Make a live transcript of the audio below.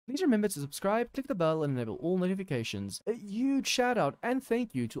Please remember to subscribe, click the bell, and enable all notifications. A huge shout out and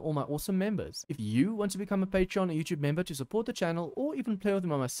thank you to all my awesome members. If you want to become a Patreon or YouTube member to support the channel or even play with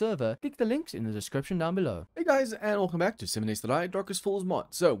them on my server, click the links in the description down below. Hey guys, and welcome back to 7 Days to Die Darkest Falls mod.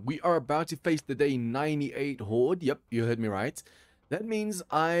 So, we are about to face the day 98 Horde. Yep, you heard me right. That means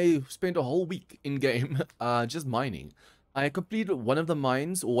I spent a whole week in-game just mining. I completed one of the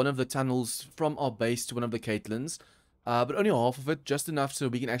mines, or one of the tunnels from our base to one of the Caitlins. But only half of it, just enough so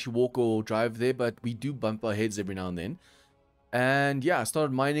we can actually walk or drive there, but we do bump our heads every now and then. And yeah, I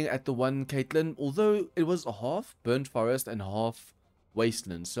started mining at the one Caitlin, although it was a half burnt forest and half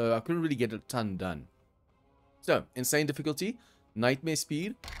wasteland, so I couldn't really get a ton done. So, insane difficulty, nightmare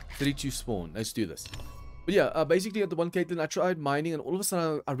speed, 32 spawn. Let's do this. But yeah, basically at the one Caitlin, I tried mining, and all of a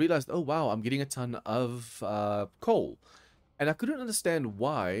sudden I realized, oh wow, I'm getting a ton of coal. And I couldn't understand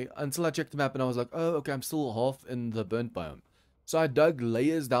why until I checked the map and I was like, oh, okay, I'm still half in the burnt biome. So I dug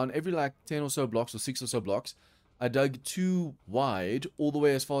layers down every like 10 or so blocks or 6 or so blocks. I dug 2 wide all the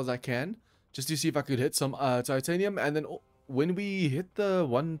way as far as I can just to see if I could hit some titanium. And then when we hit the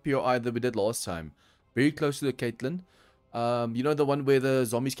one POI that we did last time, very close to the Caitlin, you know, the one where the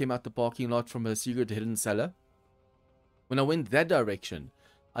zombies came out the parking lot from a secret hidden cellar? When I went that direction,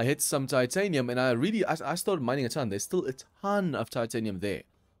 I hit some titanium, and I started mining a ton. There's still a ton of titanium there.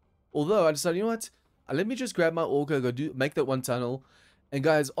 Although I decided, you know what? Let me just grab my auger, make that one tunnel. And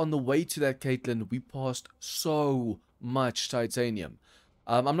guys, on the way to that Caitlin, we passed so much titanium.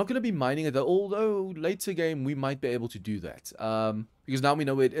 I'm not going to be mining it, although later game we might be able to do that. Because now we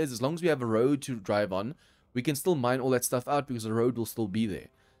know where it is. As long as we have a road to drive on, we can still mine all that stuff out because the road will still be there.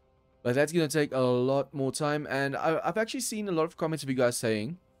 But that's going to take a lot more time, and I've actually seen a lot of comments of you guys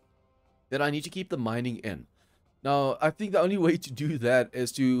saying that I need to keep the mining in. Now, I think the only way to do that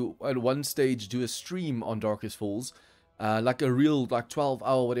is to, at one stage, do a stream on Darkest Falls, like a real, like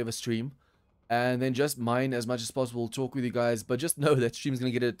 12-hour whatever stream, and then just mine as much as possible, talk with you guys, but just know that stream's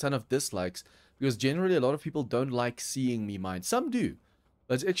going to get a ton of dislikes, because generally a lot of people don't like seeing me mine. Some do.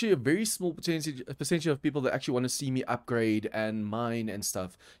 But it's actually a very small percentage of people that actually want to see me upgrade and mine and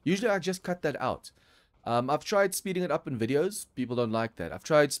stuff. Usually I just cut that out. I've tried speeding it up in videos. People don't like that. I've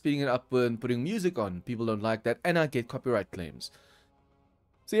tried speeding it up when putting music on. People don't like that. And I get copyright claims.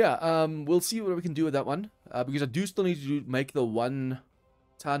 So yeah, we'll see what we can do with that one. Because I do still need to make the one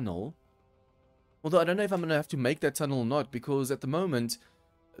tunnel. Although I don't know if I'm going to have to make that tunnel or not. Because at the moment,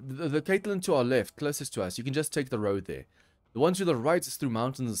 the Caitlin to our left, closest to us, you can just take the road there. The one to the right is through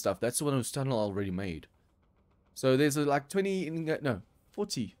mountains and stuff. That's the one whose tunnel I already made. So there's like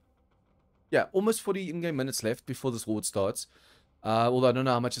 40. Yeah, almost 40 in-game minutes left before this horde starts. Although I don't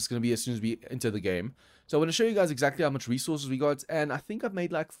know how much it's going to be as soon as we enter the game. So I want to show you guys exactly how much resources we got. And I think I've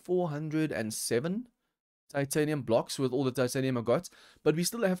made like 407 titanium blocks with all the titanium I got. But we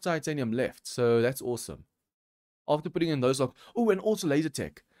still have titanium left. So that's awesome. After putting in those blocks. Oh, and also laser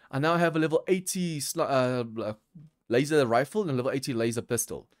tech. I now have a level 80 laser rifle and a level 80 laser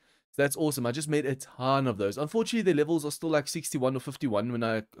pistol. So that's awesome. I just made a ton of those. Unfortunately, their levels are still like 61 or 51 when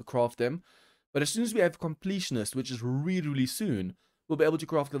I craft them. But as soon as we have completionist, which is really, really soon, we'll be able to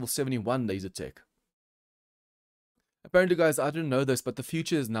craft level 71 laser tech. Apparently, guys, I didn't know this, but the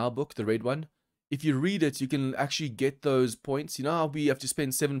Future is Now book, the red one. If you read it, you can actually get those points. You know how we have to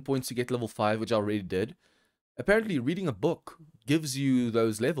spend 7 points to get level 5, which I already did? Apparently, reading a book gives you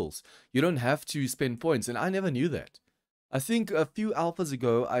those levels. You don't have to spend points, and I never knew that. I think a few alphas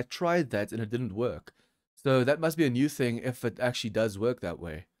ago, I tried that and it didn't work. So that must be a new thing if it actually does work that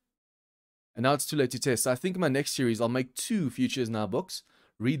way. And now it's too late to test. So I think in my next series, I'll make 2 Futures Now books,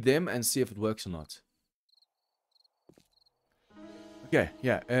 read them, and see if it works or not. Okay,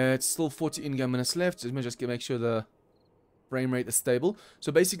 yeah, it's still 40 in-game minutes left. Let me just make sure the frame rate is stable.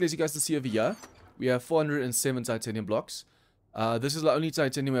 So basically, as you guys can see over here, we have 407 titanium blocks. This is the only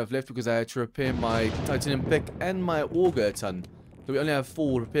titanium we have left because I had to repair my titanium pick and my auger a ton. So we only have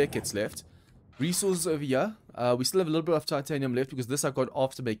 4 repair kits left. Resources over here. We still have a little bit of titanium left because this I got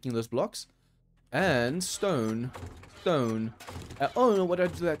after making those blocks. And stone. Oh no, why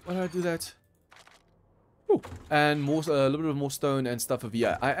did I do that? Why did I do that? Whew. And more, a little bit of more stone and stuff over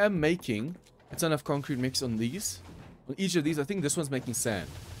here. I am making a ton of concrete mix on these. On each of these, I think this one's making sand.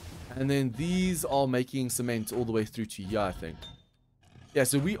 And then these are making cement all the way through to here, I think. Yeah,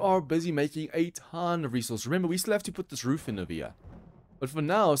 so we are busy making a ton of resources. Remember, we still have to put this roof in over here. But for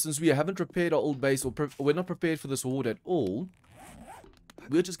now, since we haven't repaired our old base, or we're not prepared for this horde at all,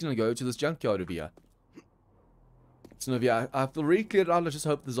 we're just going to go to this junkyard over here. So over here, I've already cleared it out. Let's just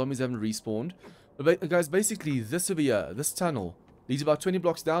hope the zombies haven't respawned. But guys, basically, this over here, this tunnel, leads about 20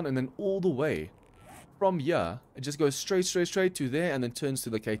 blocks down and then all the way from here, it just goes straight to there and then turns to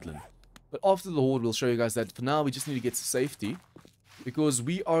the Caitlyn. But after the Horde, we'll show you guys that. For now, we just need to get to safety, because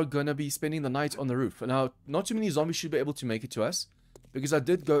we are going to be spending the night on the roof. And now, not too many zombies should be able to make it to us, because I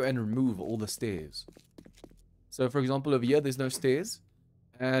did go and remove all the stairs. So, for example, over here, there's no stairs.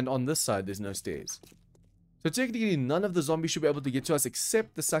 And on this side, there's no stairs. So, technically, none of the zombies should be able to get to us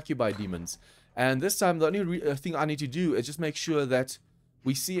except the Succubi demons. And this time, the only thing I need to do is just make sure that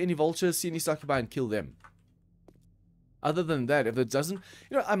we see any vultures, see any Succubi, and kill them. Other than that, if it doesn't...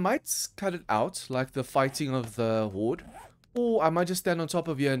 You know, I might cut it out, like the fighting of the Horde. Or I might just stand on top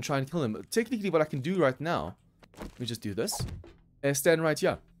of here and try and kill them. But technically, what I can do right now... Let me just do this. And stand right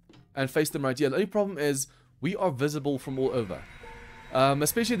here. And face them right here. The only problem is... we are visible from all over.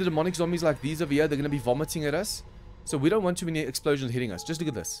 Especially the demonic zombies like these over here. They're going to be vomiting at us. So we don't want too many explosions hitting us. Just look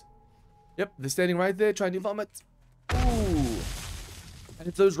at this. Yep, they're standing right there trying to vomit. Ooh. And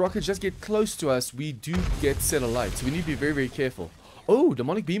if those rockets just get close to us, we do get set alight. So we need to be very, very careful. Oh,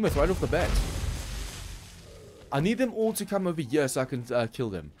 demonic behemoth right off the bat. I need them all to come over here so I can kill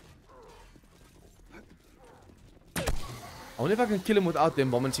them. I wonder if I can kill him without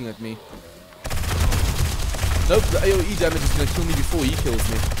them vomiting at me. Nope, the AoE damage is going to kill me before he kills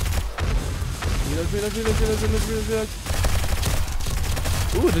me. Reload.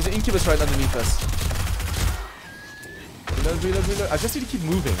 Ooh, there's an incubus right underneath us. Reload. I just need to keep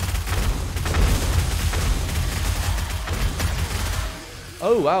moving.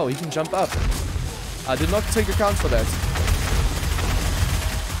 Oh, wow, he can jump up. I did not take account for that.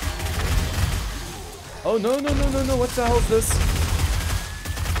 Oh, no. What the hell is this?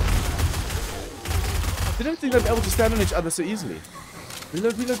 I didn't think they'd be able to stand on each other so easily.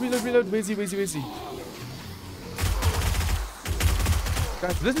 Reload. Where's he?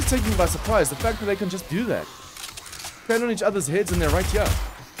 Guys, this is taking me by surprise. The fact that they can just do that. Stand on each other's heads and they're right here.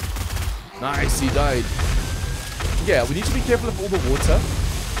 Nice, he died. Yeah, we need to be careful of all the water.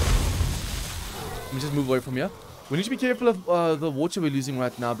 Let me just move away from here. We need to be careful of the water we're losing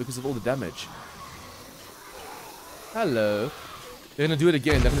right now because of all the damage. Hello. They're going to do it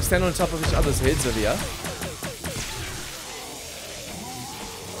again. They're going to stand on top of each other's heads over here.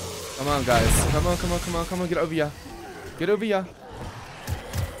 Come on, guys. Come on. Get over here.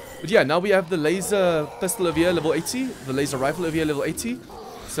 But yeah, now we have the laser pistol over here, level 80. The laser rifle over here, level 80.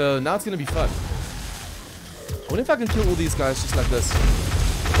 So now it's going to be fun. I wonder if I can kill all these guys just like this.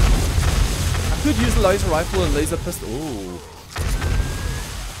 I could use the laser rifle and laser pistol. Ooh.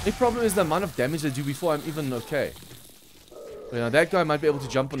 The problem is the amount of damage they do before I'm even okay. But, you know, that guy might be able to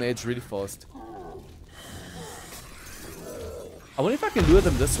jump on the edge really fast. I wonder if I can lure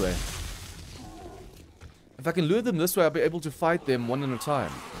them this way. If I can lure them this way, I'll be able to fight them one at a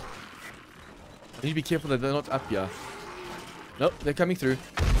time. I need to be careful that they're not up here. Nope, they're coming through.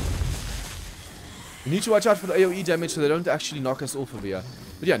 We need to watch out for the AoE damage so they don't actually knock us off of here.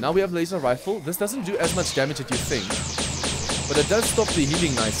 But yeah, now we have laser rifle. This doesn't do as much damage as you think. But it does stop the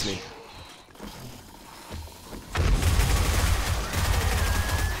healing nicely.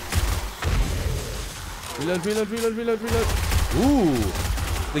 Reload. Ooh.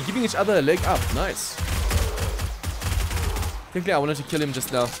 They're giving each other a leg up. Nice. Technically, I wanted to kill him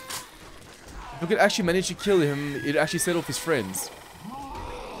just now. If we could actually manage to kill him, it'd actually set off his friends.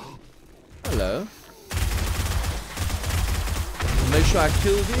 Hello. Make sure I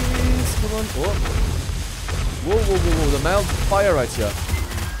kill these. Come on. Whoa. The mild fire right here.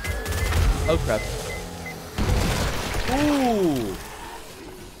 Oh, crap. Ooh.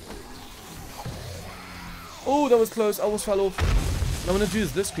 Oh, that was close. I almost fell off. I'm gonna do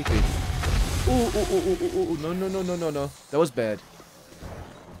this quickly. Ooh. No. That was bad.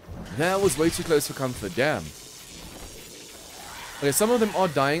 That was way too close for comfort. Damn. Okay, some of them are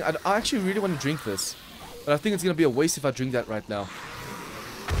dying. I actually really want to drink this. But I think it's gonna be a waste if I drink that right now.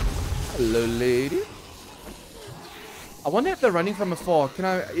 Hello, lady. I wonder if they're running from afar. Can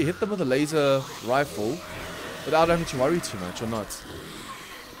I hit them with a laser rifle without having to worry too much or not?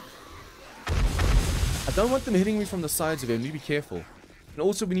 I don't want them hitting me from the sides of it. I need to be careful. And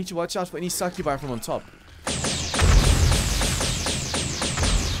also, we need to watch out for any Succubi from on top.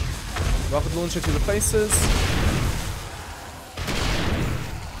 Rocket launcher to the faces.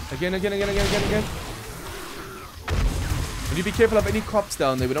 Again. We need to be careful of any cops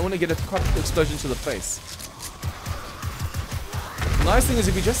down there. We don't want to get a cop explosion to the face. The nice thing is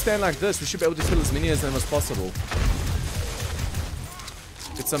if we just stand like this, we should be able to kill as many of them as possible.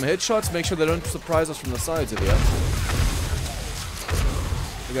 Get some headshots, make sure they don't surprise us from the sides of here.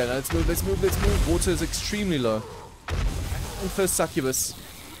 Okay, now let's move. Water is extremely low. And first Succubus.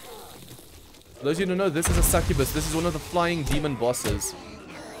 For those of you who don't know, this is a Succubus. This is one of the flying demon bosses.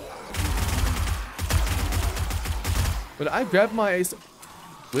 But I grabbed my ace.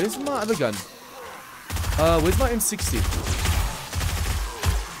 Where's my other gun? Where's my M60?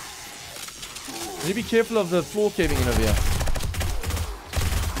 I need to be careful of the floor caving in over here.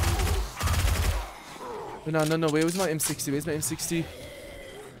 No, no, no. Where was my M60? Where's my M60?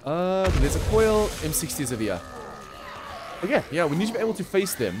 There's a coil. M60 is over here. Okay, yeah, we need to be able to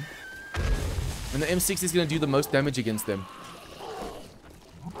face them. And the M60 is going to do the most damage against them.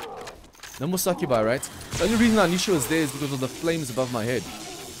 No more Succubi, right? The only reason I knew she was there is because of the flames above my head.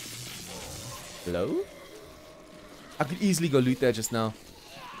 Hello? I could easily go loot there just now.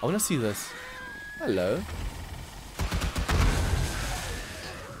 I want to see this. Hello.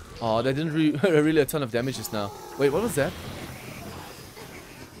 Oh, that didn't really a ton of damage just now. Wait, what was that?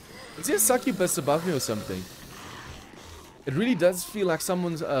 Is there a succubus above me or something? It really does feel like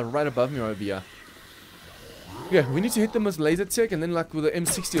someone's right above me or over here. Yeah, we need to hit them with laser tech and then like with an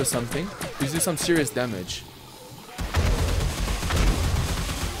M60 or something. We do some serious damage.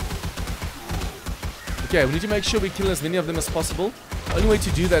 Okay, we need to make sure we kill as many of them as possible. The only way to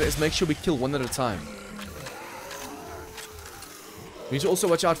do that is make sure we kill one at a time. We need to also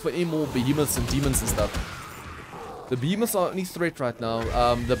watch out for any more behemoths and demons and stuff. The behemoths are only threat right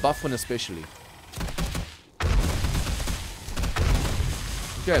now, the buff one especially.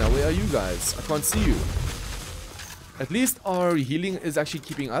 Okay, now where are you guys? I can't see you. At least our healing is actually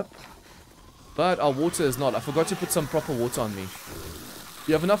keeping up. But our water is not. I forgot to put some proper water on me.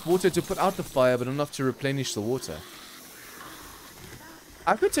 You have enough water to put out the fire, but enough to replenish the water.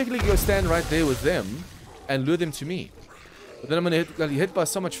 I could technically go stand right there with them and lure them to me. But then I'm going to get hit by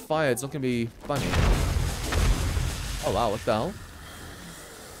so much fire, it's not going to be funny. Oh wow, what the hell?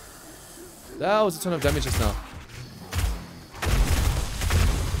 That was a ton of damage just now.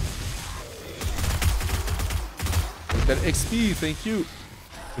 Get that XP, thank you.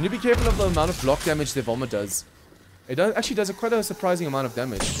 You need to be careful of the amount of block damage their vomit does. It actually does quite a surprising amount of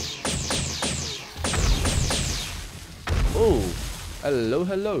damage. Oh, hello,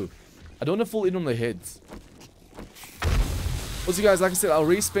 hello. I don't want to fall in on the heads. Also guys, like I said, I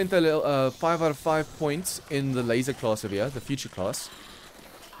already spent a 5 out of 5 points in the laser class over here, the future class.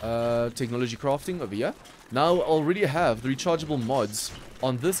 Technology crafting over here. Now I already have the rechargeable mods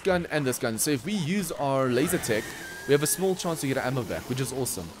on this gun and this gun. So if we use our laser tech, we have a small chance to get our ammo back, which is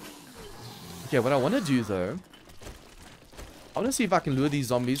awesome. Okay, what I want to do though, I want to see if I can lure these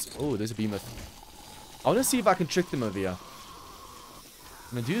zombies. Oh, there's a behemoth. I want to see if I can trick them over here.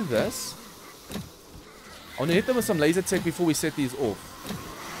 I'm going to do this. I want to hit them with some laser tech before we set these off.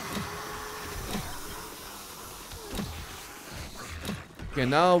 Okay,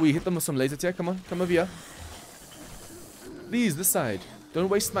 now we hit them with some laser tech. Come on, come over here. Please, this side. Don't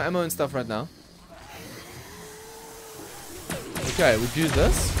waste my ammo and stuff right now. Okay, we do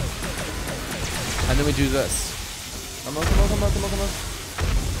this. And then we do this. Come on, come on, come on, come on, come on.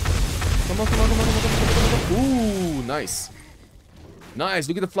 Come on, come on, come on, come on, come on, come on, come on. Ooh, nice. Nice,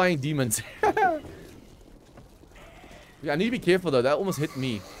 look at the flying demons. Yeah, I need to be careful though, that almost hit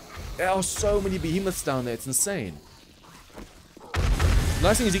me. There are so many behemoths down there, it's insane. The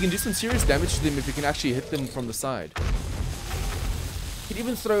nice thing is you can do some serious damage to them if you can actually hit them from the side. You can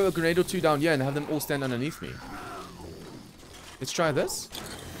even throw a grenade or two down here and have them all stand underneath me. Let's try this.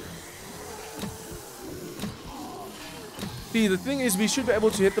 See, the thing is we should be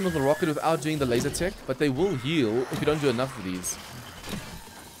able to hit them with a rocket without doing the laser tech, but they will heal if you don't do enough of these.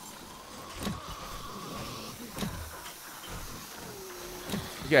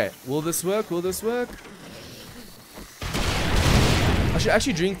 Okay, will this work? Will this work? I should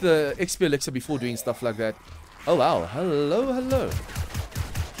actually drink the XP elixir before doing stuff like that. Oh wow, hello, hello.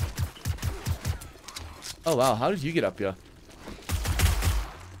 Oh wow, how did you get up here?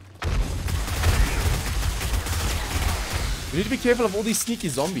 We need to be careful of all these sneaky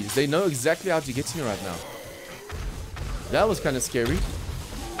zombies. They know exactly how to get to me right now. That was kind of scary.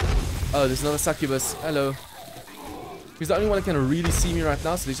 Oh, there's another succubus. Hello. He's the only one that can really see me right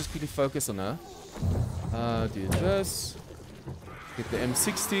now, so let's just quickly focus on her. Do this. Get the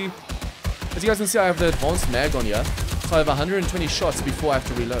M60. As you guys can see, I have the advanced mag on here. So I have 120 shots before I have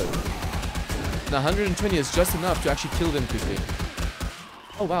to reload. Now 120 is just enough to actually kill them quickly.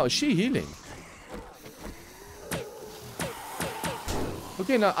 Oh wow, is she healing?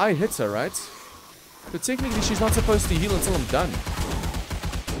 Okay, now I hit her, right? But technically she's not supposed to heal until I'm done.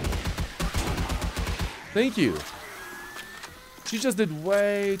 Thank you. She just did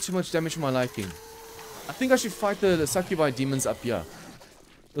way too much damage for my liking. I think I should fight the Succubi demons up here.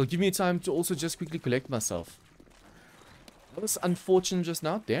 It'll give me time to also just quickly collect myself. That was unfortunate just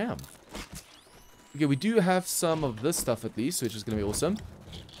now. Damn. Okay, we do have some of this stuff at least, which is going to be awesome.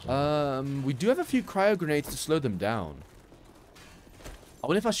 We do have a few cryo grenades to slow them down. I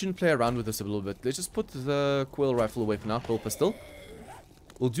wonder if I shouldn't play around with this a little bit. Let's just put the coil rifle away for now, coil pistol.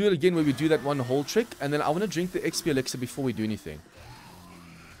 We'll do it again where we do that one whole trick, and then I want to drink the XP elixir before we do anything.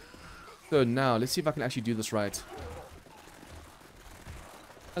 So now, let's see if I can actually do this right.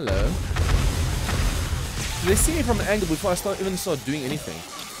 Hello. They see me from an angle before I even start doing anything.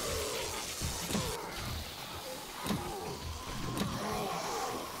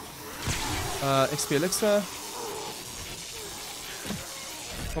 XP elixir.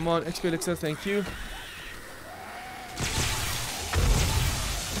 Come on, XP elixir, thank you.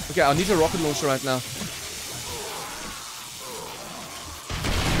 Okay, I need a rocket launcher right now.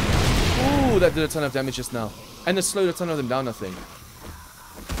 Ooh, that did a ton of damage just now. And it slowed a ton of them down, I think.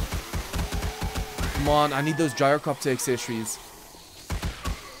 Come on, I need those gyrocopter accessories.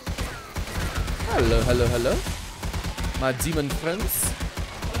 Hello, hello, hello. My demon friends.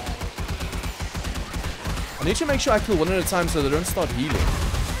 I need to make sure I kill one at a time so they don't start healing.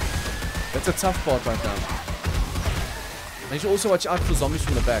 That's a tough part right now. I need to also watch out for zombies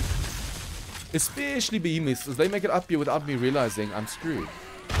from the back. Especially behemoths, as they make it up here without me realizing I'm screwed.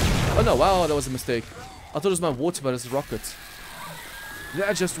 Oh no, wow, that was a mistake. I thought it was my water, but it's a rocket.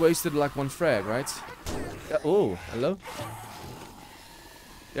 That just wasted like one frag, right? Oh, hello?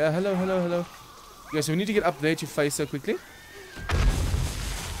 Yeah, hello, hello, hello. Okay, so we need to get up there to face her quickly.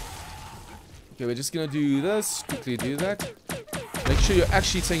 Okay, we're just gonna do this. Quickly do that. Make sure you're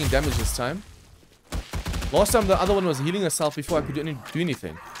actually taking damage this time. Last time the other one was healing herself before I could do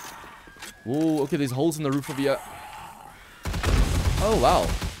anything. Whoa, okay, there's holes in the roof of here. Oh, wow.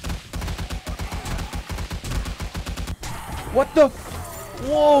 What the?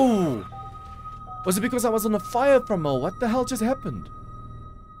 Whoa! Was it because I was on a fire from her? What the hell just happened?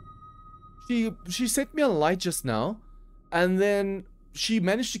 She set me a light just now, and then she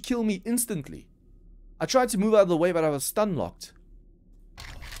managed to kill me instantly. I tried to move out of the way, but I was stun locked.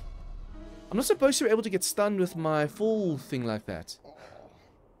 I'm not supposed to be able to get stunned with my full thing like that.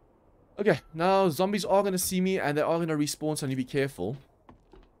 Okay, now zombies are going to see me, and they are going to respawn, so I need to be careful.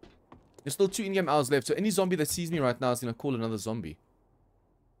 There's still 2 in-game hours left, so any zombie that sees me right now is going to call another zombie.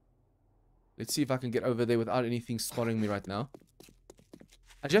 Let's see if I can get over there without anything spotting me right now.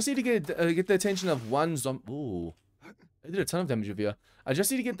 I just need to get the attention of one zombie. Ooh, I did a ton of damage over here. I just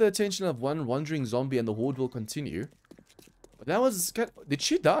need to get the attention of one wandering zombie, and the horde will continue. But that was... Did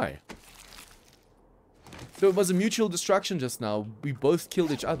she die? So it was a mutual destruction just now. We both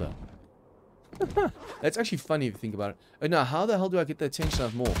killed each other. That's actually funny if you think about it. Oh, now, how the hell do I get the attention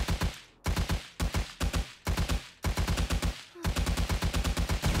of more?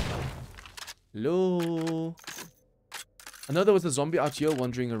 Hello? I know there was a zombie out here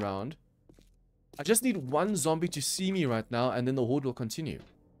wandering around. I just need one zombie to see me right now, and then the horde will continue.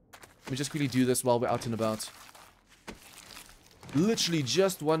 Let me just quickly do this while we're out and about. Literally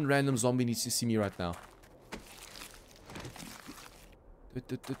just one random zombie needs to see me right now.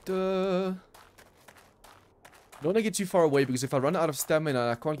 Don't want to get too far away, because if I run out of stamina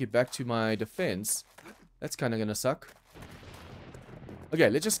and I can't get back to my defense, that's kind of gonna suck. Okay,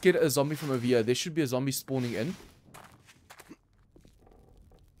 let's just get a zombie from over here. There should be a zombie spawning in.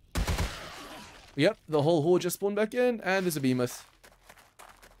 Yep, the whole horde just spawned back in, and there's a behemoth.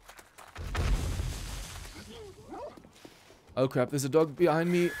 Oh crap, there's a dog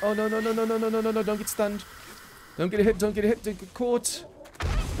behind me. Oh no, no, no, no, no, no, no, no, no, don't get stunned. Don't get hit, don't get hit, don't get caught.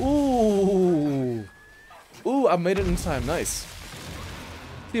 Ooh. Ooh, I made it in time, nice.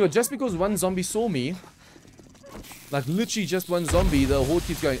 See, but just because one zombie saw me, like literally just one zombie, the horde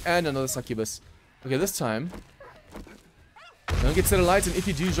keeps going, and another succubus. Okay, this time, don't get set alight, and if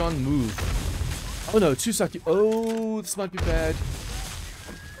you do, John, move. Oh no, 2 succubus. Oh, this might be bad.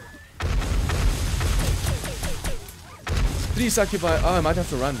 3 succubi. Oh, I might have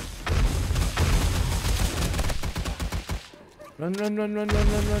to run. Run, run, run, run,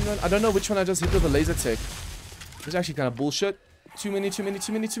 run, run, run, run. I don't know which one I just hit with a laser tech. It's actually kind of bullshit. Too many, too many,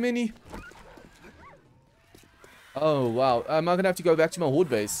 too many, too many. Oh, wow. Am I going to have to go back to my horde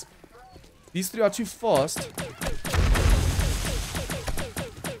base? These 3 are too fast.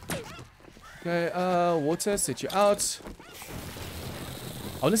 Okay, water, set you out.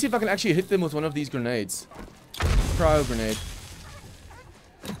 I want to see if I can actually hit them with one of these grenades. Cryo grenade.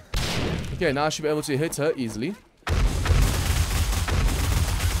 Okay, now I should be able to hit her easily.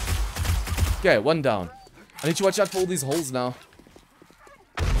 Okay, 1 down. I need to watch out for all these holes now.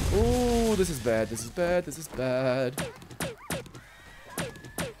 Oh, this is bad, this is bad, this is bad.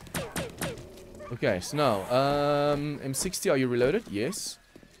 Okay, so now, M60, are you reloaded? Yes.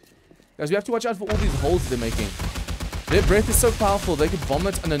 Guys, we have to watch out for all these holes they're making. Their breath is so powerful, they could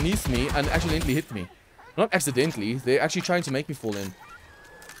vomit underneath me and accidentally hit me. Not accidentally, they're actually trying to make me fall in.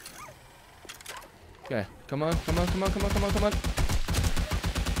 Okay, come on, come on, come on, come on, come on, come on.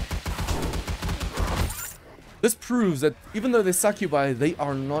 This proves that even though they're Succubi, they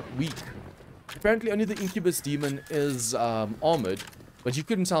are not weak. Apparently only the Incubus demon is armored, but you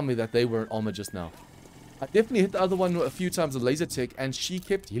couldn't tell me that they weren't armored just now. I definitely hit the other one a few times with laser tech, and she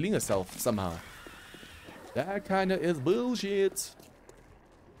kept healing herself somehow. That kind of is bullshit.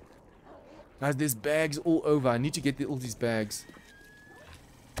 Guys, there's bags all over. I need to get all these bags.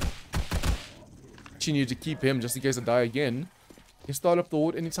 Actually need to keep him just in case I die again. I can start up the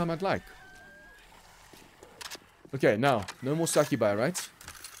Horde anytime I'd like. Okay, now, no more Succubi, right?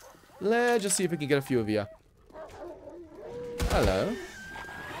 Let's just see if we can get a few of you. Hello.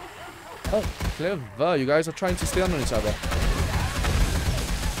 Oh, clever. You guys are trying to stay on each other.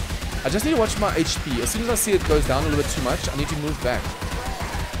 I just need to watch my HP. As soon as I see it goes down a little bit too much, I need to move back.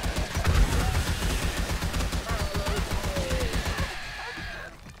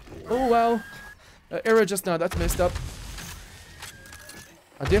 Oh, wow. Error just now. That's messed up.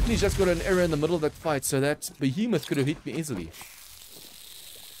 I definitely just got an error in the middle of that fight, so that behemoth could have hit me easily.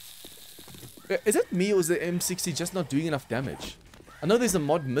 Is it me or is the M60 just not doing enough damage? I know there's a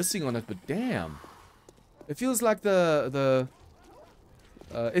mod missing on it, but damn. It feels like the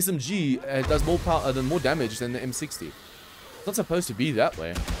SMG does more power, more damage than the M60. It's not supposed to be that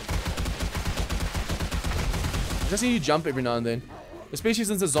way. I just need to jump every now and then. Especially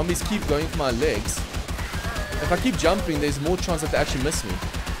since the zombies keep going for my legs. If I keep jumping, there's more chance that they actually miss me.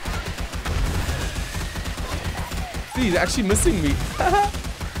 See, they're actually missing me.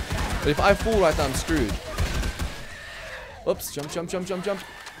 But if I fall right now, I'm screwed. Oops, jump, jump, jump, jump, jump.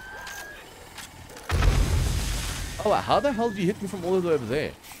 Oh, how the hell did you hit me from all the way over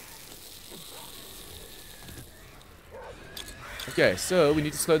there? Okay, so we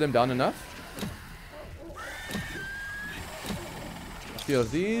need to slow them down enough. A few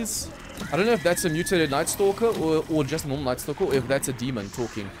of these. I don't know if that's a mutated Night Stalker or just a normal Night Stalker, or if that's a demon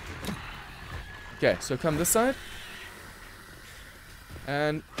talking. Okay, so come this side.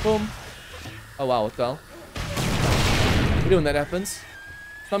 And boom. Oh wow, what the hell? You know when that happens?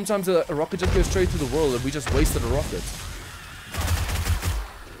 Sometimes a rocket just goes straight through the world and we just wasted a rocket.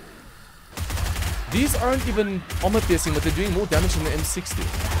 These aren't even armor piercing, but they're doing more damage than the M60. I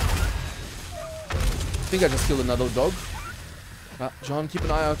think I just killed another dog. John, keep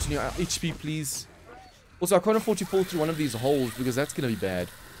an eye out on your HP, please. Also, I can't afford to fall through one of these holes because that's gonna be bad.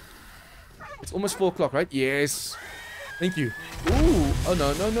 It's almost 4 o'clock, right? Yes. Thank you. Ooh. Oh,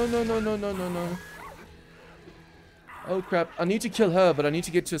 no, no, no, no, no, no, no, no, no. Oh, crap. I need to kill her, but I need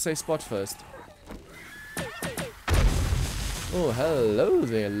to get to a safe spot first. Oh, hello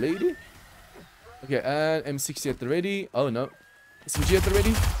there, lady. Okay, and M60 at the ready. Oh, no. SMG at the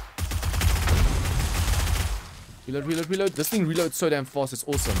ready. Reload, reload, reload. This thing reloads so damn fast. It's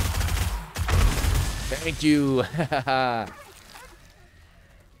awesome. Thank you.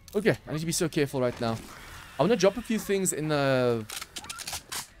 Okay, I need to be so careful right now. I want to drop a few things in the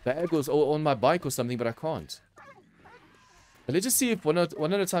bag or on my bike or something, but I can't. But let's just see if one at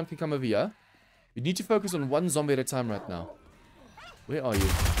a time can come over here. We need to focus on one zombie at a time right now. Where are you?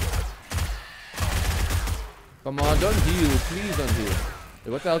 Come on, don't heal. Please don't heal.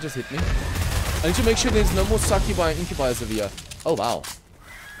 Wait, what the hell just hit me? I need to make sure there's no more Succubi and Incubies over here. Oh, wow.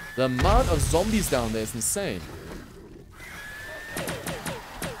 The amount of zombies down there is insane.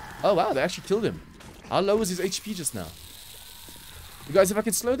 Oh, wow. They actually killed him. How low was his HP just now? You guys, if I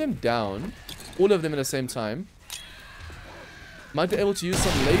can slow them down, all of them at the same time, might be able to use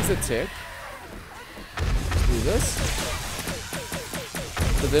some laser tech. Let's do this.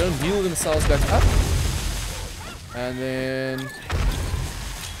 So they don't heal themselves back up. And then...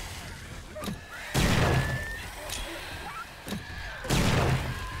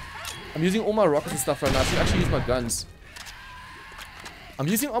 I'm using all my rockets and stuff right now. I should actually use my guns. I'm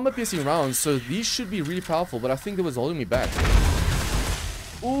using armor piercing rounds, so these should be really powerful, but I think it was holding me back.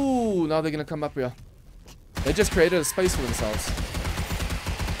 Ooh, now they're gonna come up here. They just created a space for themselves.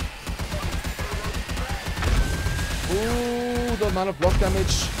 Ooh, the amount of block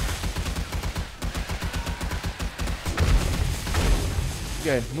damage.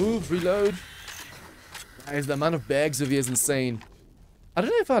 Okay, move, reload. Guys, the amount of bags of here is insane. I don't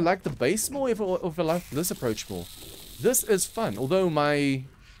know if I like the base more or if I like this approach more. This is fun, although my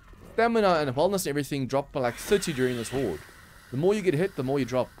stamina and wellness and everything drop by like 30 during this horde. The more you get hit, the more you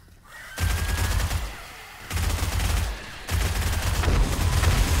drop.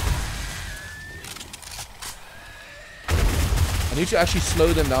 I need to actually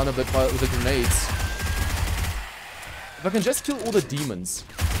slow them down a bit with the grenades. If I can just kill all the demons.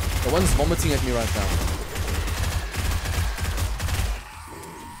 The one's vomiting at me right now.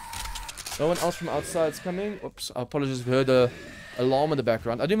 No one else from outside is coming. Oops, I apologize if you heard a alarm in the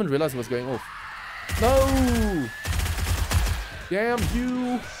background. I didn't even realize it was going off. No! Damn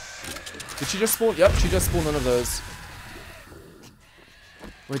you! Did she just spawn? Yep, she just spawned one of those.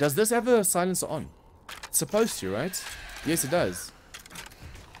 Wait, does this have a silencer on? It's supposed to, right? Yes, it does.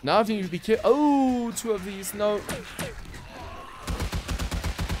 Now I need to be careful. Oh, two of these. No.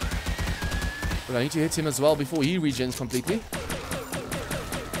 But I need to hit him as well before he regens completely.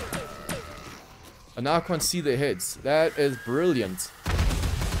 And now I can't see their heads. That is brilliant.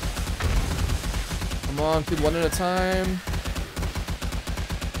 Come on, kill one at a time.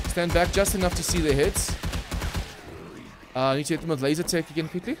 Stand back just enough to see their heads. I need to hit them with laser tech again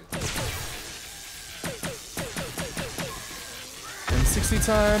quickly. And 60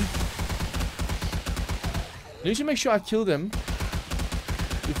 time. I need to make sure I kill them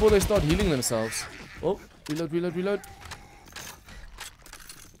before they start healing themselves. Oh, reload, reload, reload.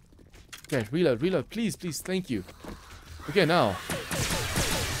 Okay, reload, reload. Please, please, thank you. Okay, now.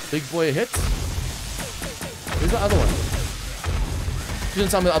 Big boy hit. Where's the other one?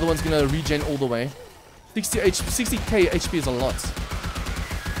 Shouldn't tell me the other one's gonna regen all the way. 60k HP is a lot.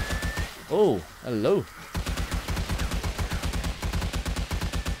 Oh, hello.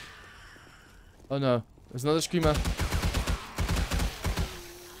 Oh no, there's another screamer.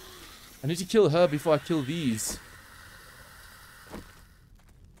 I need to kill her before I kill these.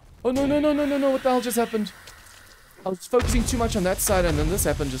 Oh no, no, no, no, no, no, what the hell just happened? I was focusing too much on that side and then this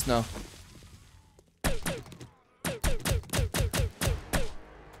happened just now.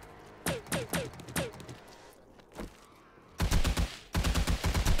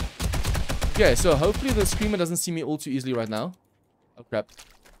 Okay, so hopefully the screamer doesn't see me all too easily right now. Oh crap.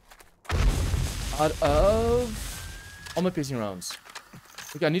 Out of armor piercing rounds.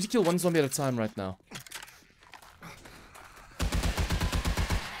 Okay, I need to kill one zombie at a time right now.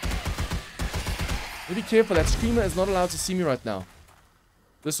 Be careful, that screamer is not allowed to see me right now.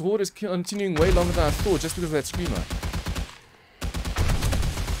 This horde is continuing way longer than I thought just because of that screamer.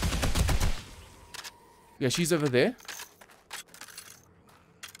 Yeah, she's over there.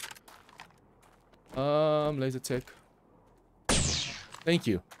 Laser tech. Thank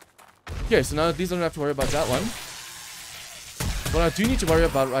you. Okay, so now at least I don't have to worry about that one. What I do need to worry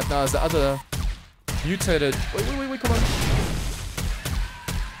about right now is the other mutated... Wait, come on.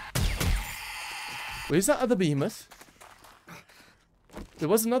 Where's that other behemoth? There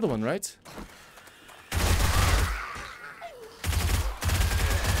was another one, right?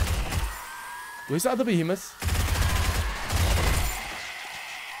 Where's the other behemoth?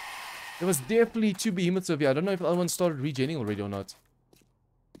 There was definitely two behemoths over here. I don't know if the other one started regening already or not.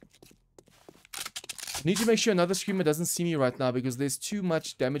 Need to make sure another screamer doesn't see me right now because there's too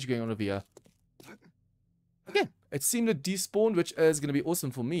much damage going on over here. Okay, it seemed to despawn, which is going to be awesome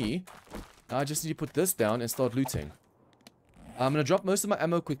for me. Now I just need to put this down and start looting. I'm going to drop most of my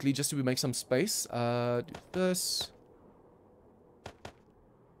ammo quickly just to make some space. Do this.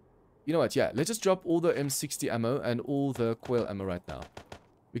 You know what, yeah, let's just drop all the M60 ammo and all the coil ammo right now.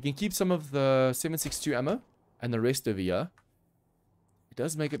 We can keep some of the 7.62 ammo and the rest over here. It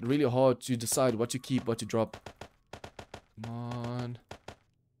does make it really hard to decide what to keep, what to drop. Come on.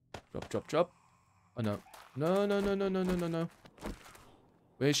 Drop, drop, drop. Oh, no. No, no, no, no, no, no, no, no.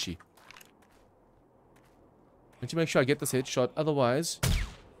 Where is she? I need to make sure I get this headshot, otherwise...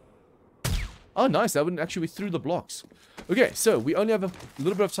 Oh, nice. That wouldn't actually be through the blocks. Okay, so we only have a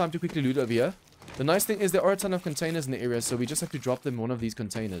little bit of time to quickly loot over here. The nice thing is there are a ton of containers in the area, so we just have to drop them in one of these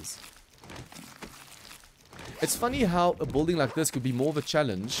containers. It's funny how a building like this could be more of a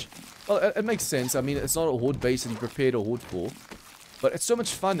challenge. Well, it makes sense. I mean, it's not a horde base that you prepared a horde for. But it's so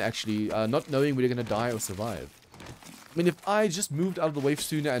much fun, actually, not knowing whether you're going to die or survive. I mean, if I just moved out of the wave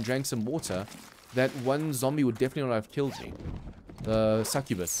sooner and drank some water, that one zombie would definitely not have killed me. The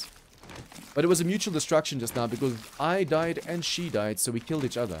succubus. But it was a mutual destruction just now because I died and she died, so we killed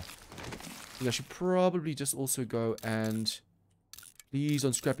each other. I think I should probably just also go and... Please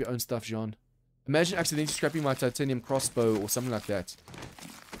don't scrap your own stuff, Jean. Imagine accidentally scrapping my titanium crossbow or something like that.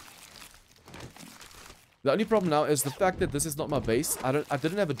 The only problem now is the fact that this is not my base. I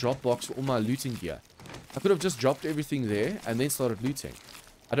didn't have a drop box for all my looting gear. I could have just dropped everything there and then started looting.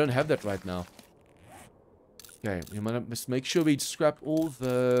 I don't have that right now. Okay, we must make sure we scrap all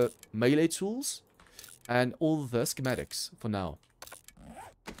the melee tools and all the schematics for now.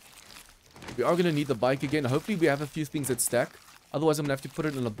 We are going to need the bike again. Hopefully we have a few things that stack. Otherwise I'm going to have to put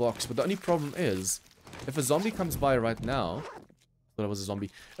it in a box. But the only problem is, if a zombie comes by right now... I thought it was a zombie.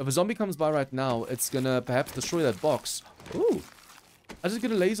 If a zombie comes by right now, it's going to perhaps destroy that box. Ooh! I just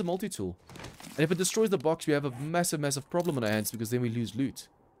get a laser multi-tool. And if it destroys the box, we have a massive, massive problem on our hands because then we lose loot.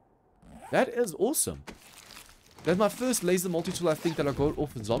 That is awesome. That's my first laser multi-tool, I think, that I got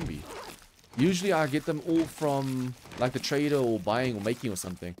off a zombie. Usually I get them all from, like, the trader or buying or making or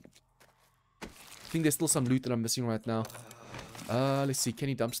something. I think there's still some loot that I'm missing right now. Let's see. Can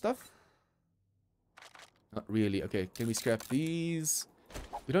he dump stuff? Not really. Okay, can we scrap these?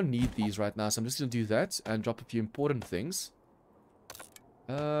 We don't need these right now, so I'm just going to do that and drop a few important things.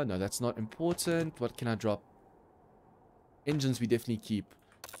 No, that's not important. What can I drop? Engines we definitely keep.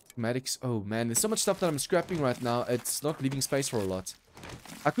 Schematics. Oh, man, there's so much stuff that I'm scrapping right now. It's not leaving space for a lot.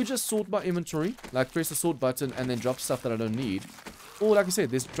 I could just sort my inventory, like press the sort button and then drop stuff that I don't need. Or, like I said,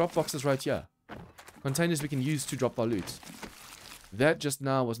 there's drop boxes right here. Containers we can use to drop our loot. That just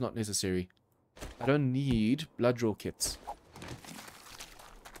now was not necessary. I don't need blood draw kits.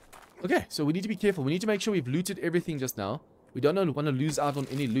 Okay, so we need to be careful. We need to make sure we've looted everything just now. We don't want to lose out on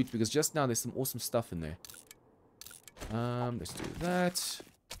any loot because just now there's some awesome stuff in there. Let's do that.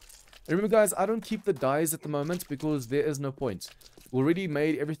 Remember, guys, I don't keep the dyes at the moment because there is no point. We already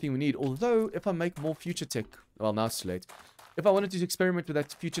made everything we need. Although, if I make more future tech... Well, now it's too late. If I wanted to experiment with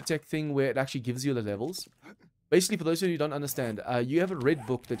that future tech thing where it actually gives you the levels... Basically, for those of you who don't understand, you have a red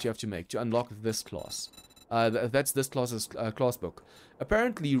book that you have to make to unlock this class. That's this class's class book.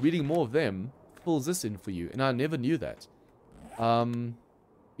 Apparently, reading more of them fills this in for you, and I never knew that.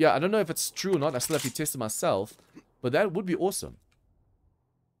 Yeah, I don't know if it's true or not. I still have to test it myself, but that would be awesome.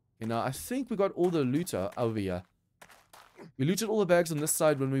 And now, I think we got all the loot over here. We looted all the bags on this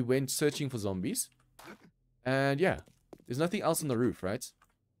side when we went searching for zombies. And yeah, there's nothing else on the roof, right?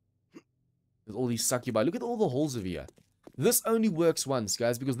 There's all these succubi. Look at all the holes over here. This only works once,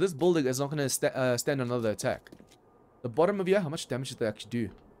 guys, because this building is not going to stand another attack. The bottom of here, how much damage did they actually do?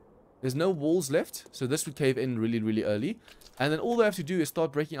 There's no walls left, so this would cave in really, really early. And then all they have to do is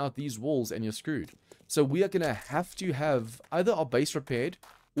start breaking out these walls and you're screwed. So we are going to have either our base repaired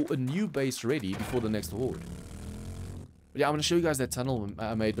or a new base ready before the next horde. But yeah, I'm going to show you guys that tunnel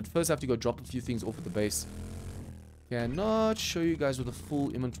I made, but first I have to go drop a few things off at the base. Cannot show you guys with a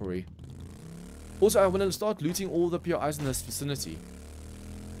full inventory. Also, I want to start looting all the PRIs in this vicinity.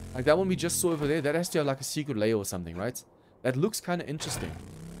 Like that one we just saw over there, that has to have like a secret layer or something, right? That looks kind of interesting.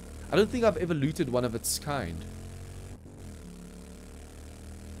 I don't think I've ever looted one of its kind.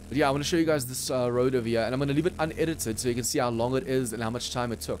 But yeah, I want to show you guys this road over here, and I'm going to leave it unedited so you can see how long it is and how much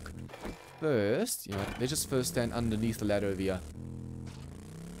time it took. First, you know, let's just first stand underneath the ladder over here.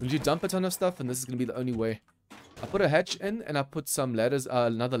 Will you dump a ton of stuff, and this is going to be the only way. I put a hatch in, and I put some ladders,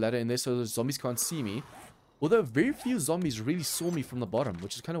 another ladder in there so the zombies can't see me. Although very few zombies really saw me from the bottom,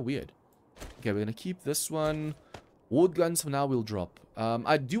 which is kind of weird. Okay, we're going to keep this one. Horde guns for now we'll drop.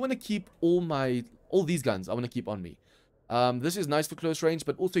 I do want to keep all these guns I want to keep on me. This is nice for close range,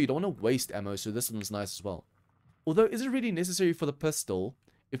 but also you don't want to waste ammo, so this one's nice as well. Although, is it really necessary for the pistol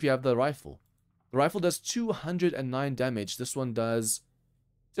if you have the rifle? The rifle does 209 damage. This one does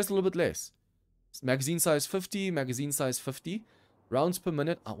just a little bit less. Magazine size 50, magazine size 50. Rounds per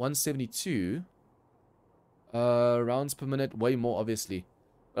minute at 172. Rounds per minute, way more obviously.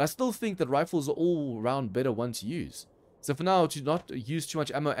 But I still think that rifles are all round better one to use. So for now, to not use too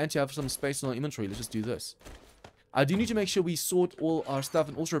much ammo and to have some space in our inventory, let's just do this. I do need to make sure we sort all our stuff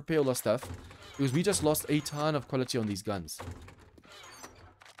and also repair all our stuff, because we just lost a ton of quality on these guns.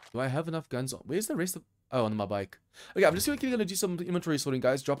 Do I have enough guns? Where's the rest of... Oh, on my bike. Okay, I'm just quickly going to do some inventory sorting,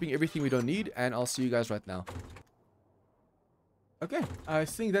 guys. Dropping everything we don't need, and I'll see you guys right now. Okay, I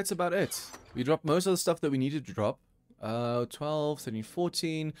think that's about it. We dropped most of the stuff that we needed to drop. 12, 13,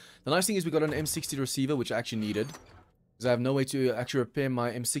 14. The nice thing is we got an M60 receiver, which I actually needed, because I have no way to actually repair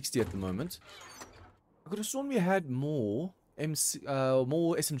my M60 at the moment. I could have sworn we had more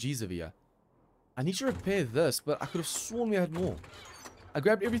SMGs over here. I need to repair this, but I could have sworn we had more. I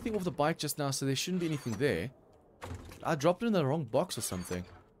grabbed everything off the bike just now, so there shouldn't be anything there. I dropped it in the wrong box or something.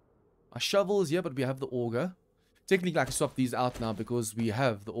 My shovel is here, but we have the auger. Technically, I can swap these out now because we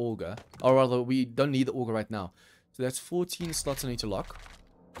have the auger. Or rather, we don't need the auger right now. So that's 14 slots I need to lock.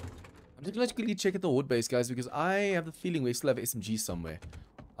 I'm just going to quickly check at the horde base, guys, because I have the feeling we still have SMG somewhere.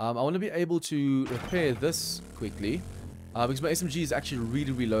 I want to be able to repair this quickly, because my SMG is actually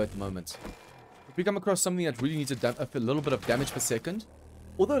really, really low at the moment. If we come across something that really needs a little bit of damage per second,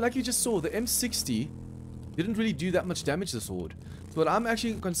 although like you just saw, the M60 didn't really do that much damage this horde. So what I'm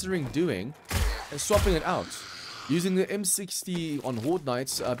actually considering doing is swapping it out, using the M60 on horde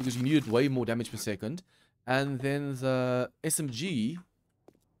nights, because you needed way more damage per second, and then the SMG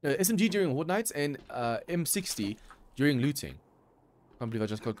during horde nights and M60 during looting. I can't believe I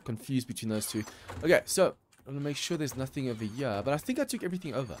just got confused between those two. Okay, so I'm gonna make sure there's nothing over here, but I think I took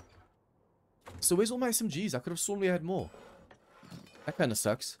everything over. So where's all my SMGs? I could have sworn we had more. That kind of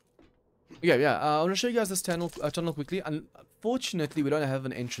sucks. Okay, yeah, I want to show you guys this tunnel quickly. Unfortunately, we don't have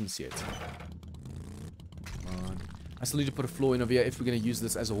an entrance yet. I still need to put a floor in over here if we're going to use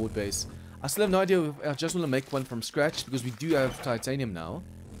this as a horde base. I still have no idea if I just want to make one from scratch because we do have titanium now.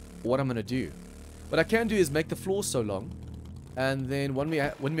 What I'm going to do. What I can do is make the floor so long. And then when we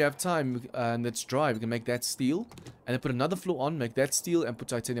have time and it's dry, we can make that steel. And then put another floor on, make that steel, and put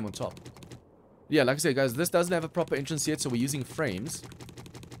titanium on top. Yeah, like I said, guys, this doesn't have a proper entrance yet, so we're using frames.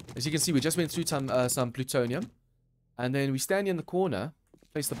 As you can see, we just went through some plutonium. And then we stand here in the corner,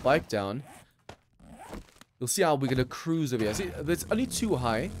 place the bike down. You'll see how we're going to cruise over here. See, it's only too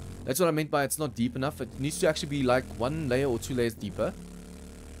high. That's what I meant by it's not deep enough. It needs to actually be like 1 layer or 2 layers deeper.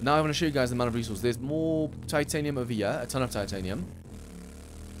 Now I want to show you guys the amount of resources. There's more titanium over here. A ton of titanium.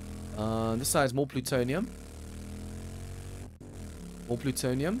 This side is more plutonium. More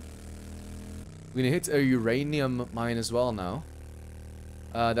plutonium. We're going to hit a uranium mine as well now.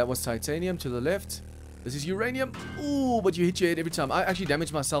 That was titanium to the left. This is uranium. Ooh, but you hit your head every time. I actually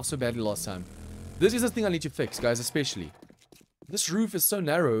damaged myself so badly last time. This is the thing I need to fix, guys, especially. This roof is so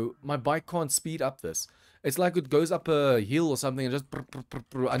narrow, my bike can't speed up this. It's like it goes up a hill or something and just...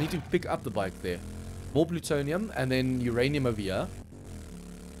 I need to pick up the bike there. More plutonium and then uranium over here.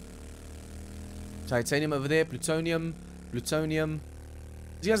 Titanium over there, plutonium, plutonium.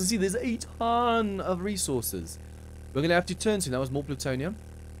 As you guys can see, there's a ton of resources. We're going to have to turn soon. That was more plutonium.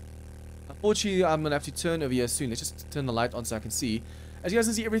 Unfortunately, I'm going to have to turn over here soon. Let's just turn the light on so I can see. As you guys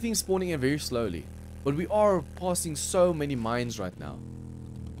can see, everything's spawning in very slowly. But we are passing so many mines right now.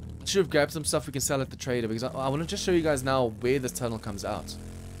 I should have grabbed some stuff we can sell at the trader because I want to just show you guys now where this tunnel comes out.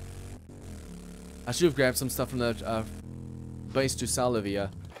 I should have grabbed some stuff from the base to sell over here.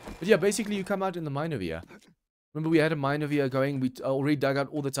 But yeah, basically you come out in the mine over here. Remember we had a mine over here going. We already dug out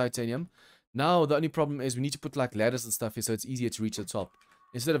all the titanium. Now the only problem is we need to put like ladders and stuff here so it's easier to reach the top.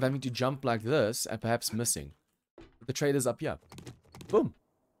 Instead of having to jump like this and perhaps missing. But the trader's up here. Boom.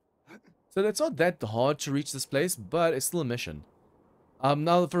 So that's not that hard to reach this place, but it's still a mission.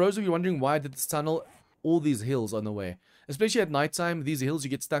 Now, for those of you wondering why did this tunnel, all these hills on the way. Especially at nighttime, these hills you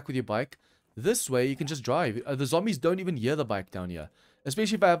get stuck with your bike. This way, you can just drive. The zombies don't even hear the bike down here.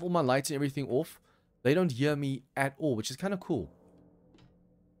 Especially if I have all my lights and everything off. They don't hear me at all, which is kind of cool.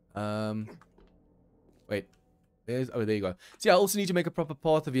 Wait. Oh, there you go. See, I also need to make a proper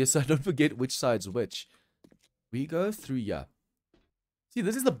path of here so I don't forget which side's which. We go through here. See,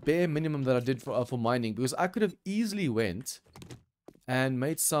 this is the bare minimum that I did for mining. Because I could have easily went and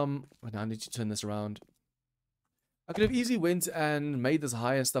made some... Oh, now I need to turn this around. I could have easily went and made this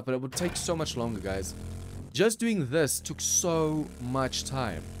high and stuff. But it would take so much longer, guys. Just doing this took so much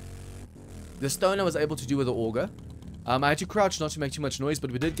time. The stone I was able to do with the auger. I had to crouch not to make too much noise.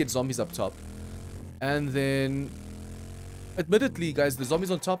 But we did get zombies up top. And then... Admittedly, guys, the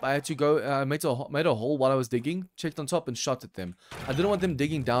zombies on top, I had to go, made a hole while I was digging, checked on top and shot at them. I didn't want them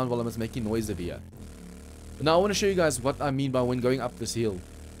digging down while I was making noise over here. But now I want to show you guys what I mean by when going up this hill.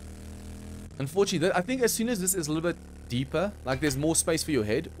 Unfortunately, I think as soon as this is a little bit deeper, like there's more space for your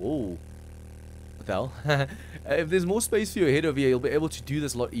head. Oh, what the hell? If there's more space for your head over here, you'll be able to do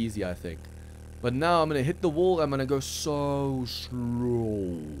this a lot easier, I think. But now I'm going to hit the wall, I'm going to go so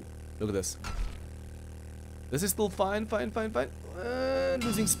slow. Look at this. This is still fine.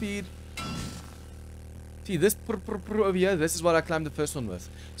 Losing speed. See, this over here, this is what I climbed the first one with.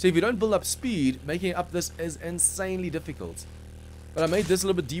 So if you don't build up speed, making it up this is insanely difficult. But I made this a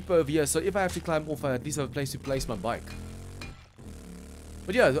little bit deeper over here, so if I have to climb off, I at least have a place to place my bike.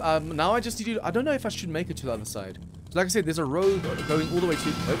 But yeah, now I just need to... I don't know if I should make it to the other side. So like I said, there's a road going all the way to...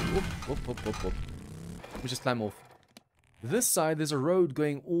 Let me just climb off. This side, there's a road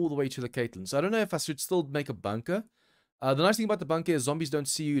going all the way to the Caitlin. So I don't know if I should still make a bunker. The nice thing about the bunker is zombies don't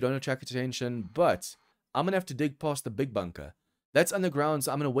see you, don't attract attention. But I'm going to have to dig past the big bunker. That's underground,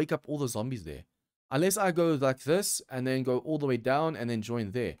 so I'm going to wake up all the zombies there. Unless I go like this, and then go all the way down, and then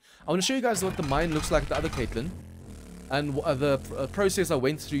join there. I want to show you guys what the mine looks like at the other Caitlin. And the process I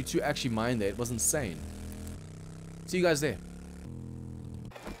went through to actually mine there. It was insane. See you guys there.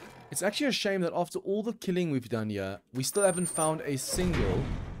 It's actually a shame that after all the killing we've done here, we still haven't found a single...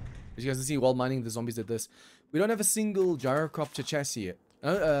 As you guys can see, while mining, the zombies did this. We don't have a single gyrocopter chassis yet.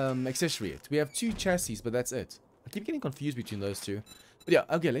 Accessory yet. We have 2 chassis, but that's it. I keep getting confused between those two. But yeah,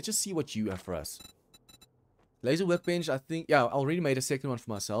 okay, let's just see what you have for us. Laser workbench, I think... Yeah, I already made a second one for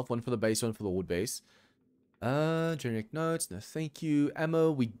myself. One for the base, one for the horde base. Generic notes, no thank you.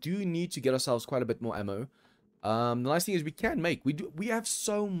 Ammo, we do need to get ourselves quite a bit more ammo. The nice thing is we can make, we have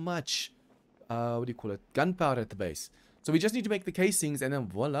so much, what do you call it, gunpowder at the base. So we just need to make the casings and then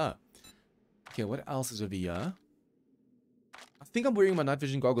voila. Okay, what else is over here? I think I'm wearing my night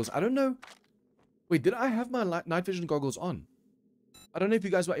vision goggles. I don't know. Wait, did I have my night vision goggles on? I don't know if you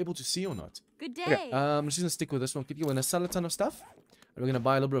guys were able to see or not. Good day. Okay, I'm just going to stick with this one. We're going to sell a ton of stuff. And we're going to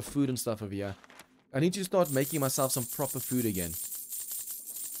buy a little bit of food and stuff over here. I need to start making myself some proper food again.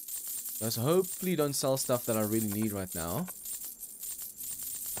 So hopefully don't sell stuff that I really need right now.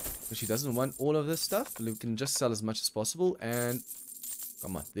 Because she doesn't want all of this stuff. We can just sell as much as possible. And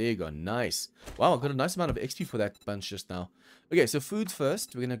come on, there you go. Nice. Wow, I got a nice amount of XP for that bunch just now. Okay, so food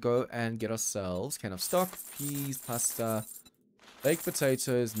first. We're going to go and get ourselves kind of stock, peas, pasta, baked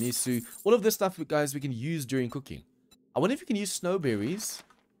potatoes, miso. All of this stuff, guys, we can use during cooking. I wonder if you can use snowberries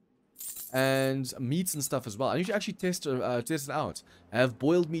and meats and stuff as well. I need to actually test it out. I have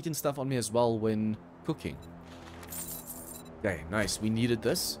boiled meat and stuff on me as well when cooking. Okay, nice. We needed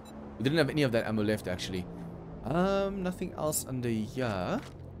this. We didn't have any of that ammo left, actually. Nothing else under here.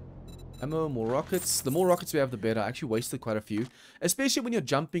 Ammo, more rockets. The more rockets we have, the better. I actually wasted quite a few. Especially when you're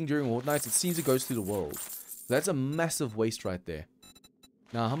jumping during Horde nights, it seems it goes through the world. So that's a massive waste right there.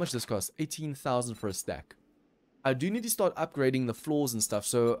 Now, how much does this cost? 18,000 for a stack. I do need to start upgrading the floors and stuff,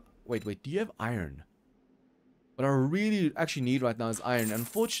 so... Wait, do you have iron? What I really actually need right now is iron.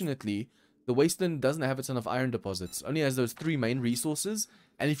 Unfortunately, the wasteland doesn't have a ton of iron deposits. It only has those 3 main resources.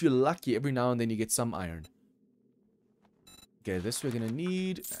 And if you're lucky, every now and then you get some iron. Okay, this we're going to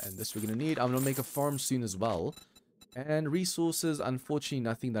need. And this we're going to need. I'm going to make a farm soon as well. And resources, unfortunately,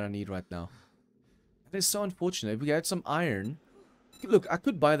 nothing that I need right now. That is so unfortunate. If we had some iron... Look, I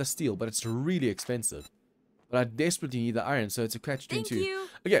could buy the steel, but it's really expensive. But I desperately need the iron, so it's a catch-22. Thank you.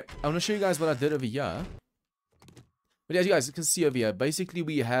 Okay, I'm going to show you guys what I did over here. But as you guys can see over here, basically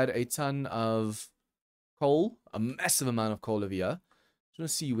we had a ton of coal. A massive amount of coal over here. Just want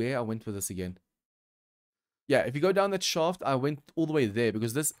to see where I went with this again. Yeah, if you go down that shaft, I went all the way there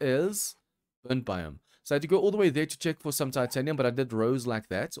because this is burnt biome. So I had to go all the way there to check for some titanium, but I did rows like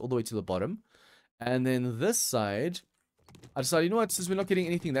that, all the way to the bottom. And then this side, I decided, you know what, since we're not getting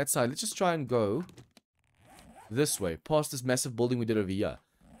anything that side, let's just try and go this way, past this massive building we did over here.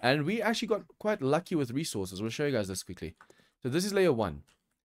 And we actually got quite lucky with resources. We'll show you guys this quickly. So this is layer 1.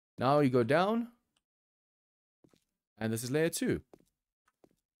 Now you go down. And this is layer 2.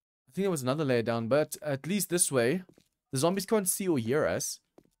 I think there was another layer down, but at least this way, the zombies can't see or hear us.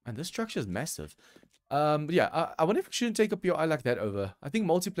 And this structure is massive. But yeah, I wonder if it shouldn't take up your eye like that over. I think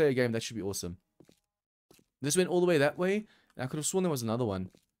multiplayer game, that should be awesome. This went all the way that way. And I could have sworn there was another one.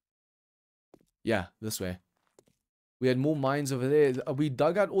 Yeah, this way. We had more mines over there. We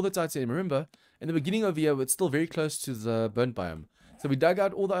dug out all the titanium. Remember, in the beginning over here, it's still very close to the burnt biome. So we dug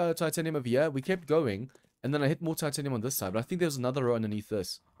out all the titanium over here. We kept going. And then I hit more titanium on this side. But I think there's another row underneath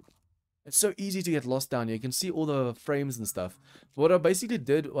this. It's so easy to get lost down here. You can see all the frames and stuff. But what I basically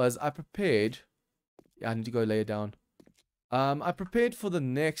did was I prepared... Yeah, I need to go lay it down. I prepared for the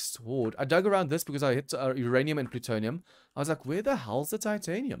next horde. I dug around this because I hit uranium and plutonium. I was like, where the hell's the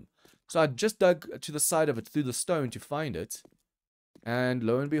titanium? So I just dug to the side of it through the stone to find it. And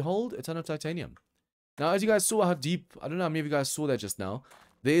lo and behold, a ton of titanium. Now, as you guys saw how deep... I don't know how many of you guys saw that just now.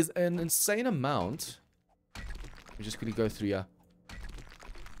 There's an insane amount... Let me just quickly go through here.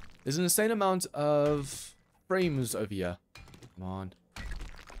 There's an insane amount of frames over here. Come on.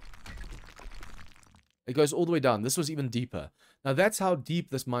 It goes all the way down. This was even deeper. Now, that's how deep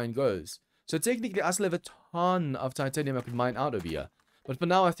this mine goes. So, technically, I still have a ton of titanium I could mine out over here. But for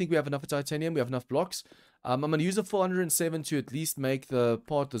now, I think we have enough of titanium. We have enough blocks. I'm going to use a 407 to at least make the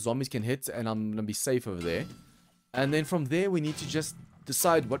part the zombies can hit. And I'm going to be safe over there. And then from there, we need to just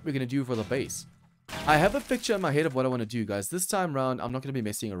decide what we're going to do for the base. I have a picture in my head of what I want to do, guys. This time around, I'm not going to be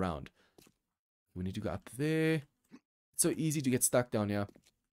messing around. We need to go up there. It's so easy to get stuck down here.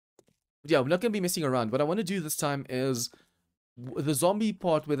 But yeah, we're not going to be messing around. What I want to do this time is the zombie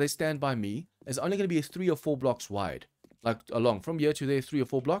part where they stand by me is only going to be 3 or 4 blocks wide. Like along from here to there, 3 or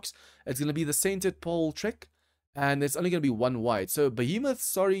 4 blocks. It's going to be the centered pole trick. And it's only going to be 1 wide. So behemoth,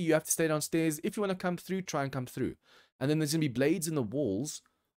 sorry, you have to stay downstairs. If you want to come through, try and come through. And then there's going to be blades in the walls.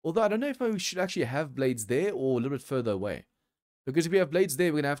 Although I don't know if we should actually have blades there or a little bit further away. Because if we have blades there,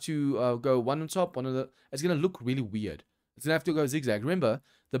 we're going to have to go one on top, one on the... It's going to look really weird. It's going to have to go zigzag. Remember,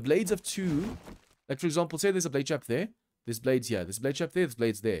 the blades of 2... Like, for example, say there's a blade trap there. There's blades here. There's a blade trap there. There's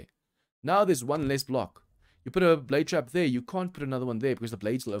blades there. Now there's 1 less block. You put a blade trap there. You can't put another one there because the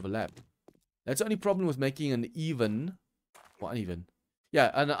blades will overlap. That's the only problem with making an even... Or uneven.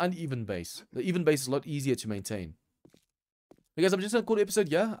 Yeah, an uneven base. The even base is a lot easier to maintain. Because I'm just going to call the episode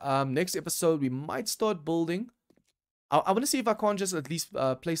here. Next episode, we might start building. I want to see if I can't just at least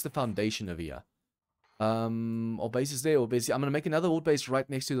place the foundation over here. Our base is there. Or basically, I'm going to make another wood base right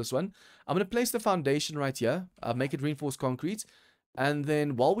next to this one. I'm going to place the foundation right here. Make it reinforced concrete. And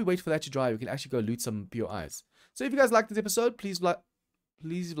then while we wait for that to dry, we can actually go loot some POIs. So if you guys liked this episode, please like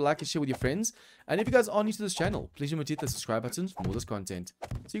and share with your friends. And if you guys are new to this channel, please remember to hit the subscribe button for more of this content.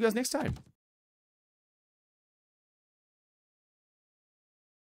 See you guys next time.